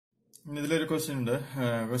ഇതിലൊരു ക്വസ്റ്റ്യൻ ഉണ്ട്.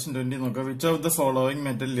 ക്വസ്റ്റ്യൻ 20 നോക്കാം. Which of the following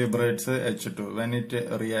metal liberates H2 when it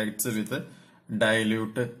reacts with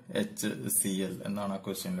dilute HCl എന്നാണ് ആ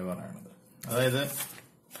ക്വസ്റ്റ്യനിൽ പറയുന്നത്. അതായത്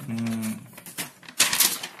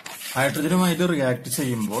ഹൈഡ്രജനുമായിട്ട് റിയാക്ട്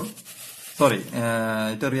ചെയ്യുമ്പോൾ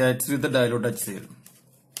it reacts with dilute HCl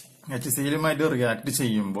react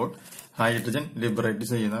ചെയ്യുമ്പോൾ ഹൈഡ്രജൻ ലിബറേറ്റ്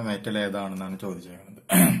ചെയ്യുന്ന മെറ്റൽ ഏതാണെന്നാണ് ചോദിച്ചിരിക്കുന്നത്.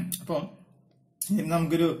 അപ്പം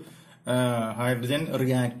നമുക്കൊരു ഹൈഡ്രജൻ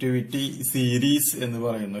റിയാക്ടിവിറ്റി സീരീസ് എന്ന്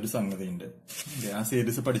പറയുന്ന ഒരു സംഗതി ഉണ്ട്. ആ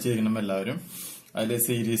സീരീസ് പഠിച്ചിരിക്കണം എല്ലാവരും. അതിൽ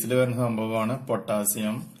സീരീസിൽ വരുന്ന സംഭവമാണ്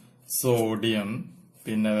പൊട്ടാസ്യം, സോഡിയം,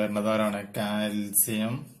 പിന്നെ വരുന്നതാരാണ്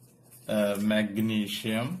calcium,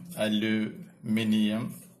 magnesium, aluminium,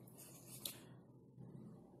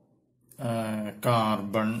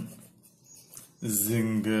 carbon,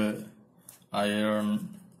 zinc, iron,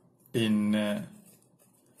 tin,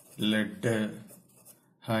 lead,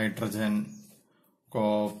 hydrogen,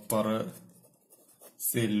 copper,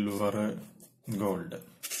 silver, gold.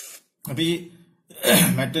 അപ്പൊ ഈ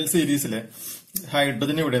മെറ്റൽ സീരീസില്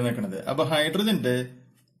ഹൈഡ്രജൻ ഇവിടെ നിൽക്കുന്നത്. അപ്പൊ ഹൈഡ്രജന്റെ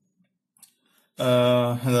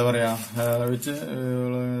എന്താ പറയാ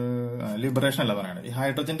ലിബറേഷൻ അല്ല പറയണത്. ഈ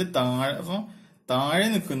ഹൈഡ്രജന്റെ താഴെ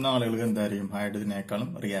നിൽക്കുന്ന ആളുകൾക്ക് എന്തായിരിക്കും ഹൈഡ്രജനേക്കാളും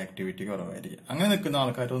റിയാക്ടിവിറ്റി കുറവായിരിക്കും. അങ്ങനെ നിൽക്കുന്ന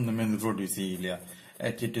ആൾക്കാർ ഒന്നും എന്ത് പ്രൊഡ്യൂസ് ചെയ്യില്ല,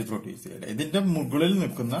 H2 പ്രൊഡ്യൂസ് ചെയ്യില്ല. ഇതിന്റെ മുകളിൽ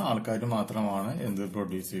നിൽക്കുന്ന ആൾക്കാർ മാത്രമാണ് എന്ത്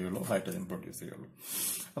പ്രൊഡ്യൂസ് ചെയ്യുള്ളൂ, ഹൈഡ്രജൻ പ്രൊഡ്യൂസ് ചെയ്യുള്ളൂ.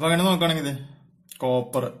 അപ്പൊ അങ്ങനെ നോക്കുകയാണെങ്കിൽ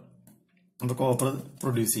കോപ്പർ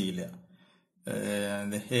പ്രൊഡ്യൂസ് ചെയ്യില്ല.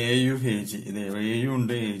 AU AG ഇത് AU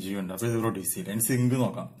ഉണ്ട് AG ഉണ്ട്. അപ്പൊ ഇത് പ്രൊഡ്യൂസ് ചെയ്യില്ല. സിങ്ക്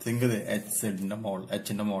നോക്കാം. സിങ്ക് ഇത് Hന്റെ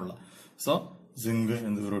മുകളിലാണ്. സോ സിങ്ക്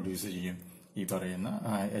എന്ത് പ്രൊഡ്യൂസ് ചെയ്യും, ഈ പറയുന്ന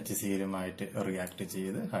HCl-യുമായിട്ട് റിയാക്ട്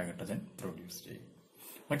ചെയ്ത് ഹൈഡ്രജൻ പ്രൊഡ്യൂസ് ചെയ്യും.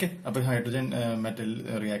 ഓക്കെ, അപ്പൊ hydrogen metal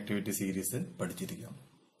reactivity series പഠിച്ചിരിക്കാം.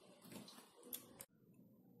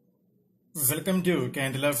 Welcome to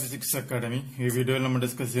Candela physics academy. ഈ വീഡിയോയിൽ നമ്മൾ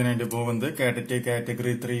ഡിസ്കസ് ചെയ്യാനായിട്ട് പോകുന്നത് KTET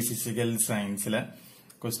കാറ്റഗറി 3 ഫിസിക്കൽ സയൻസിലെ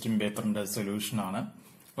ക്വസ്റ്റ്യൻ പേപ്പറിന്റെ സൊല്യൂഷൻ ആണ്.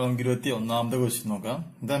 അപ്പൊ നമുക്ക് 21ാമത്തെ ക്വസ്റ്റ്യൻ നോക്കാം.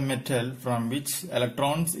 The metal from which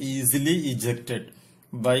electrons easily ejected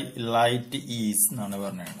by light is എന്നാണ്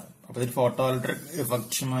പറഞ്ഞത്. അപ്പൊ ഇത് ഫോട്ടോ ഇലക്ട്രിക്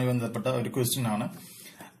ഇഫക്റ്റുമായി ബന്ധപ്പെട്ട ഒരു ക്വസ്റ്റ്യൻ ആണ്.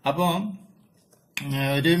 അപ്പൊ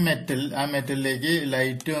ഒരു മെറ്റൽ, ആ മെറ്റലിലേക്ക്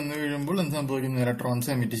ലൈറ്റ് വന്ന് വീഴുമ്പോൾ എന്ത് സംഭവിക്കുന്നു, ഇലക്ട്രോൺസ്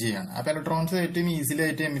എമിറ്റ് ചെയ്യാണ്. അപ്പൊ ഇലക്ട്രോൺസ് ഏറ്റവും ഈസിലി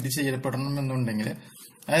ആയിട്ട് എമിറ്റ് ചെയ്യപ്പെടണം എന്നുണ്ടെങ്കിൽ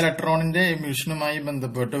ആ ഇലക്ട്രോണിന്റെ എമിഷനുമായി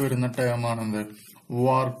ബന്ധപ്പെട്ട് വരുന്ന ടേം ആണെന്ത്,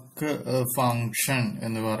 വർക്ക് ഫംഗ്ഷൻ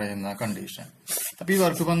എന്ന് പറയുന്ന കണ്ടീഷൻ. അപ്പൊ ഈ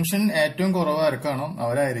വർക്ക് ഫംഗ്ഷൻ ഏറ്റവും കുറവാർക്കാണോ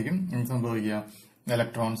അവരായിരിക്കും എന്ത് സംഭവിക്കുക,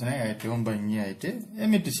 ഇലക്ട്രോൺസിനെ ഏറ്റവും ഭംഗിയായിട്ട്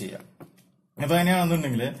എമിറ്റ് ചെയ്യുക. അപ്പൊ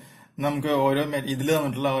അങ്ങനെയാണെന്നുണ്ടെങ്കിൽ നമുക്ക് ഓരോ ഇതിൽ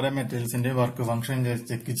തന്നിട്ടുള്ള ഓരോ മെറ്റീരിയൽസിന്റെ വർക്ക് ഫംഗ്ഷൻ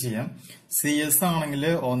ചെക്ക് ചെയ്യാം. CS ആണെങ്കിൽ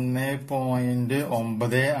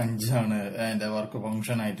 1.95 ആണ് അതിന്റെ വർക്ക്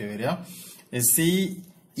ഫംഗ്ഷൻ ആയിട്ട് വരിക.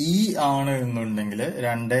 CE ആണ് എന്നുണ്ടെങ്കിൽ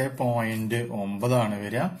 2.9 ആണ്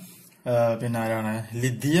വരിക. പിന്നെ ആരാണ്,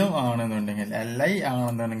 ലിഥിയം ആണെന്നുണ്ടെങ്കിൽ Li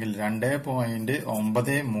ആണെന്നുണ്ടെങ്കിൽ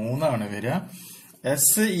 2.93 ആണ് വരിക.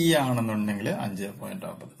 SE ആണെന്നുണ്ടെങ്കിൽ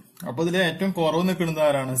 5.9. അപ്പൊ ഇതിൽ ഏറ്റവും കുറവ് നിൽക്കുന്നത്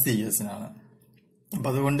ആരാണ്, CS-നാണ്. അപ്പൊ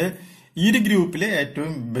അതുകൊണ്ട് ഈ ഒരു ഗ്രൂപ്പിലെ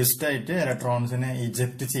ഏറ്റവും ബെസ്റ്റ് ആയിട്ട് ഇലക്ട്രോൺസിനെ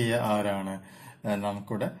ഇജക്ട് ചെയ്യുക ആരാണ്,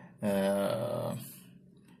 നമുക്കിവിടെ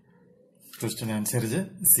ക്വസ്റ്റ്യൻ അനുസരിച്ച്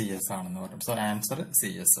CS ആണെന്ന് പറയും. So answer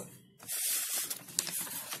CS.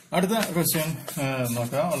 അടുത്ത ക്വസ്റ്റ്യൻ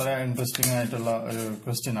നോക്കാം. വളരെ ഇൻട്രസ്റ്റിംഗ് ആയിട്ടുള്ള ഒരു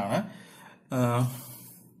ക്വസ്റ്റ്യൻ ആണ്.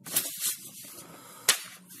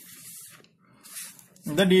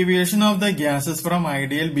 The deviation of the gases from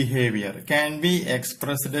ideal behavior can be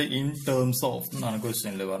expressed in terms of എന്നാണ്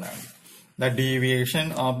ക്വസ്റ്റ്യനിൽ പറയുന്നത്. The deviation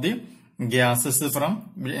of the gases from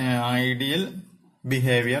ideal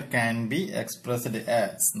behavior can be expressed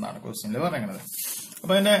as എന്നാണ് ക്വസ്റ്റ്യനിൽ പറയുന്നത്.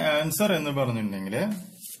 അപ്പൊ അതിന്റെ ആൻസർ എന്ന് പറഞ്ഞിട്ടുണ്ടെങ്കിൽ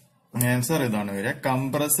ആൻസർ ഇതാണ് വരിക,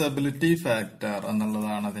 കംപ്രസബിലിറ്റി ഫാക്ടർ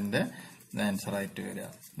എന്നുള്ളതാണ് അതിന്റെ ആൻസർ ആയിട്ട് വരിക.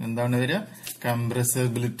 എന്താണ് വരിക,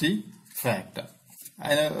 കംപ്രസബിലിറ്റി ഫാക്ടർ.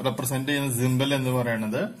 അതിനെ റെപ്രസെന്റ് ചെയ്യുന്ന സിമ്പിൾ എന്ന്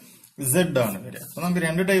പറയുന്നത് Z ആണ് വരിക. അപ്പൊ നമുക്ക്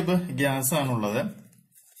രണ്ട് ടൈപ്പ് ഗ്യാസ് ആണുള്ളത്.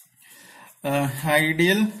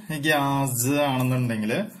 ഐഡിയൽ ഗ്യാസ്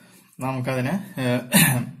ആണെന്നുണ്ടെങ്കിൽ നമുക്കതിനെ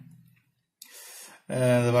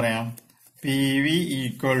എന്താ പറയാം, PV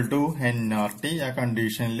 = nRT. ആ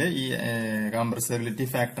കണ്ടീഷനിൽ ഈ കംപ്രസബിലിറ്റി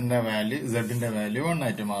ഫാക്ടറിന്റെ വാല്യൂ Z-ന്റെ വാല്യൂ 1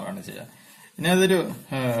 ആയിട്ട് മാറാണ് ചെയ്യുക. ഇനി അതൊരു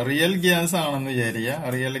റിയൽ ഗ്യാസ് ആണെന്ന് വിചാരിക്കുക.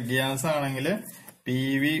 റിയൽ ഗ്യാസ് ആണെങ്കിൽ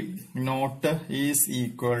PV not is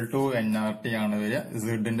equal to nRT ആണ് വരിക.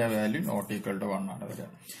 Z-ന്റെ വാല്യൂ not equal to 1 ആണ് വരിക.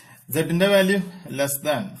 Z-ന്റെ വാല്യൂ ലെസ്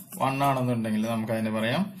ദാൻ 1 ആണെന്നുണ്ടെങ്കിൽ നമുക്ക് അതിനെ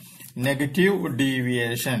പറയാം നെഗറ്റീവ്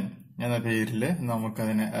ഡീവിയേഷൻ എന്ന പേരിൽ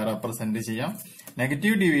നമുക്കതിനെ റെപ്രസെന്റ് ചെയ്യാം.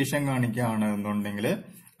 നെഗറ്റീവ് ഡീവിയേഷൻ കാണിക്കുകയാണെന്നുണ്ടെങ്കിൽ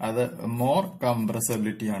അത് മോർ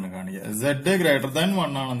കംപ്രസബിലിറ്റി ആണ് കാണിക്കുക. Z ഗ്രേറ്റർ ദാൻ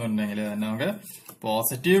 1 ആണെന്നുണ്ടെങ്കിൽ തന്നെ നമുക്ക്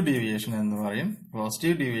പോസിറ്റീവ് ഡീവിയേഷൻ എന്ന് പറയും.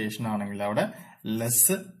 പോസിറ്റീവ് ഡീവിയേഷൻ ആണെങ്കിൽ അവിടെ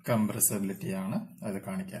ലെസ് കംപ്രസബിലിറ്റി ആണ് അത്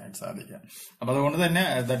കാണിക്കാനായിട്ട് സാധിക്കുക. അപ്പൊ അതുകൊണ്ട് തന്നെ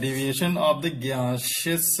the deviation of the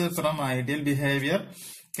gaseous from ideal behaviour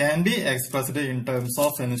can be expressed in terms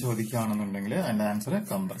of എന്ന് ചോദിക്കുകയാണെന്നുണ്ടെങ്കിൽ അതിന്റെ ആൻസർ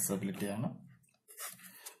കംപ്രസബിലിറ്റി ആണ്.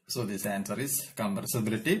 So this answer is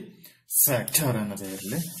compressibility factor എന്ന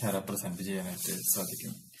പേരിൽ റെപ്രസെന്റ് ചെയ്യാനായിട്ട്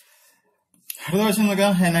സാധിക്കും. അടുത്ത ക്വസ്റ്റ്യൻ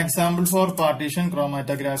നോക്കാം. An example for partition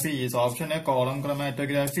chromatography is option A column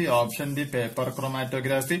chromatography, option B paper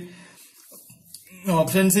chromatography,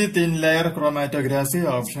 option C thin layer chromatography,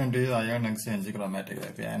 option D ion exchange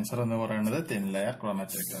chromatography. Answer എന്ന് പറയുന്നത് thin layer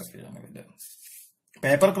chromatography ആണ്. ഇതിന്റെ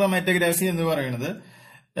പേപ്പർ ക്രോമാറ്റോഗ്രാഫി എന്ന് പറയുന്നത്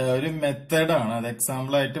ഒരു മെത്തേഡാണ്. അത്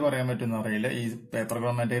എക്സാമ്പിൾ ആയിട്ട് പറയാൻ പറ്റുമെന്ന് അറിയില്ല. ഈ പേപ്പർ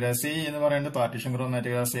ക്രോമാറ്റോഗ്രാഫി എന്ന് പറയുന്നത് പാർട്ടീഷൻ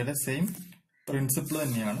ക്രോമാറ്റോഗ്രാഫിയുടെ സെയിം പ്രിൻസിപ്പിൾ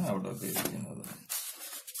തന്നെയാണ് അവിടെ ഉപയോഗിക്കുന്നത്.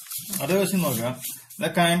 അത് വെച്ച് നോക്കാം. The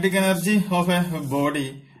kinetic energy of A body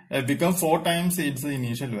become 4 times its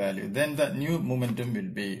initial value, then the new momentum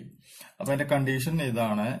will be. അപ്പൊ അതിന്റെ കണ്ടീഷൻ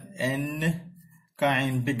ഇതാണ്. n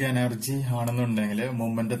കൈനറ്റിക് എനർജി ആണെന്നുണ്ടെങ്കിൽ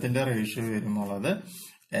മൊമെന്റത്തിന്റെ റേഷ്യോ വരുമ്പോഴത്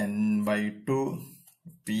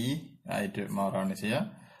n/2p ആയിട്ട് മാറാണ് ചെയ്യുക.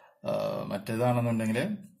 മറ്റേതാണെന്നുണ്ടെങ്കിൽ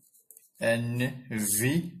nv²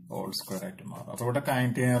 ആയിട്ട് മാറും. അപ്പൊ ഇവിടെ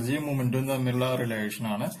കൈനറ്റിക് എനർജിയും മൊമെന്റും തമ്മിലുള്ള റിലേഷൻ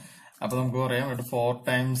ആണ്. അപ്പൊ നമുക്ക് പറയാം ഇവിടെ 4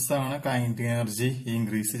 times ആണ് കൈനറ്റിക് എനർജി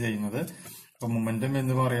ഇൻക്രീസ് ചെയ്യുന്നത്. അപ്പൊ മൊമെന്റം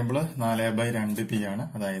എന്ന് പറയുമ്പോൾ 4/2p ആണ്.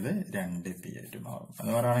 അതായത് 2p ആയിട്ട് മാറും.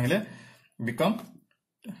 എന്ന് പറയുകയാണെങ്കിൽ become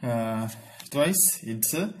twice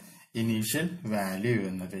it's initial value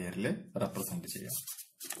എന്ന പേരിൽ റെപ്രസെന്റ് ചെയ്യാം.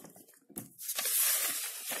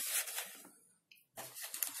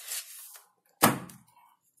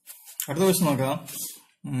 അടുത്ത ക്വസ്റ്റ്യൻ നോക്കാം.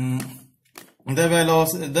 The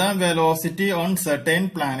velocity on certain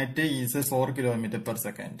planet is 4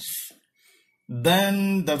 km/s. Then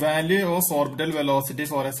the value of orbital velocity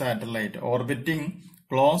for a satellite orbiting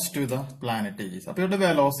close to the planet is. അപ്പൊ ഇവിടെ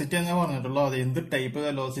വെലോസിറ്റി എന്ന് പറഞ്ഞിട്ടുള്ളൂ. അത് എന്ത് ടൈപ്പ്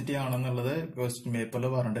വെലോസിറ്റി ആണെന്നുള്ളത് ക്വസ്റ്റ്യൻ പേപ്പറിൽ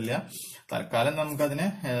പറഞ്ഞിട്ടില്ല. തൽക്കാലം നമുക്കതിനെ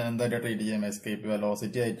എന്തായിട്ട് ട്രീറ്റ് ചെയ്യാം, എസ്കേപ്പ്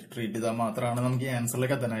വെലോസിറ്റി ആയിട്ട് ട്രീറ്റ് ചെയ്താൽ മാത്രമാണ് നമുക്ക് ഈ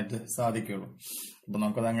ആൻസറിലേക്ക് എത്താനായിട്ട് സാധിക്കുള്ളൂ. അപ്പൊ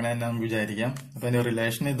നമുക്കത് അങ്ങനെ തന്നെ നമുക്ക് വിചാരിക്കാം. അപ്പൊ അതിന്റെ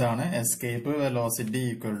റിലേഷൻ ഇതാണ്. Escape velocity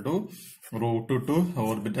equal to √2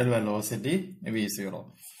 orbital velocity v0.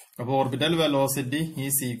 അപ്പൊ orbital velocity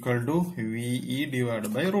is equal to VE /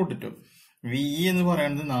 √2. VE എന്ന്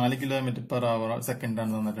പറയുന്നത് 4 km/s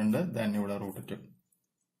ആണ് തന്നിട്ടുണ്ട്. ദെൻ ഇവിടെ √2.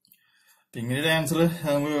 ഇങ്ങനെ ആൻസർ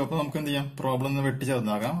അപ്പൊ നമുക്ക് എന്ത് ചെയ്യാം, പ്രോബ്ലം ഒന്ന്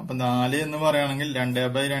വെട്ടിച്ചേർന്നാകാം. അപ്പൊ 4 എന്ന് പറയുകയാണെങ്കിൽ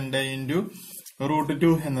 2/2 ×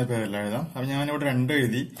 √2 എന്ന പേരിൽ എഴുതാം. അപ്പൊ ഞാനിവിടെ 2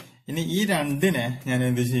 എഴുതി. ഇനി ഈ 2നെ ഞാൻ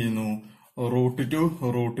എന്ത് ചെയ്യുന്നു, √2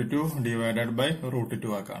 / √2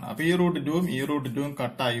 ആക്കാണ്. അപ്പൊ ഈ √2ഉം ഈ √2ഉം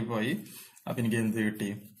കട്ടായി പോയി. അപ്പൊ എനിക്ക് എന്ത് കിട്ടി,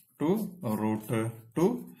 2√2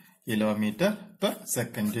 km/s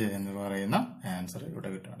എന്ന് പറയുന്ന ആൻസർ ഇവിടെ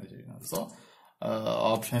കിട്ടുകയാണ് ചെയ്യുന്നത്. സോ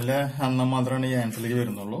ഓപ്ഷനിലെ അന്നം മാത്രമാണ് ഈ ആൻസറിലേക്ക്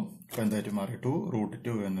വരുന്നുള്ളൂ. ഇപ്പൊ എന്തായിട്ട് മാറി,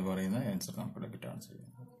 2√2 എന്ന് പറയുന്ന ആൻസർ നമുക്കിവിടെ കിട്ടുകയാണ് ചെയ്യുന്നത്.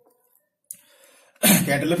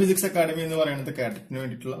 KTET ഫിസിക്സ് അക്കാഡമി എന്ന് പറയുന്നത് KTETന്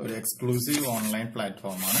വേണ്ടിയിട്ടുള്ള ഒരു എക്സ്ക്ലൂസീവ് ഓൺലൈൻ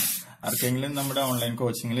പ്ലാറ്റ്ഫോമാണ്. ആർക്കെങ്കിലും നമ്മുടെ ഓൺലൈൻ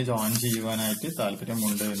കോച്ചിങ്ങിൽ ജോയിൻ ചെയ്യുവാനായിട്ട്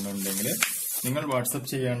താല്പര്യമുണ്ട് എന്നുണ്ടെങ്കിൽ നിങ്ങൾ വാട്സപ്പ്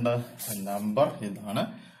ചെയ്യേണ്ട നമ്പർ ഇതാണ്,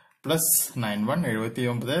 +91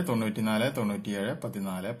 79 94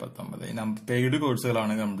 97 14 19. ഈ പെയ്ഡ്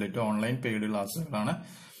കോഴ്സുകളാണ്, കംപ്ലീറ്റ് ഓൺലൈൻ പെയ്ഡ് ക്ലാസ്സുകളാണ്.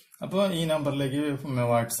 അപ്പോൾ ഈ നമ്പറിലേക്ക്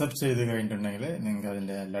വാട്സപ്പ് ചെയ്ത് കഴിഞ്ഞിട്ടുണ്ടെങ്കിൽ നിങ്ങൾക്ക്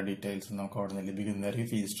അതിന്റെ എല്ലാ ഡീറ്റെയിൽസും നമുക്ക് അവിടെ നിന്ന് ലഭിക്കുന്നതായിരിക്കും.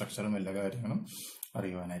 ഫീസ് സ്ട്രക്ചറും എല്ലാ കാര്യങ്ങളും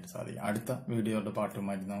അറിയുവാനായിട്ട് സാധിക്കും. അടുത്ത വീഡിയോയുടെ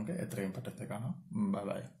പാട്ടുമായിട്ട് നമുക്ക് എത്രയും പെട്ടെന്ന് കാണാം. Bye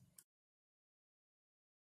bye.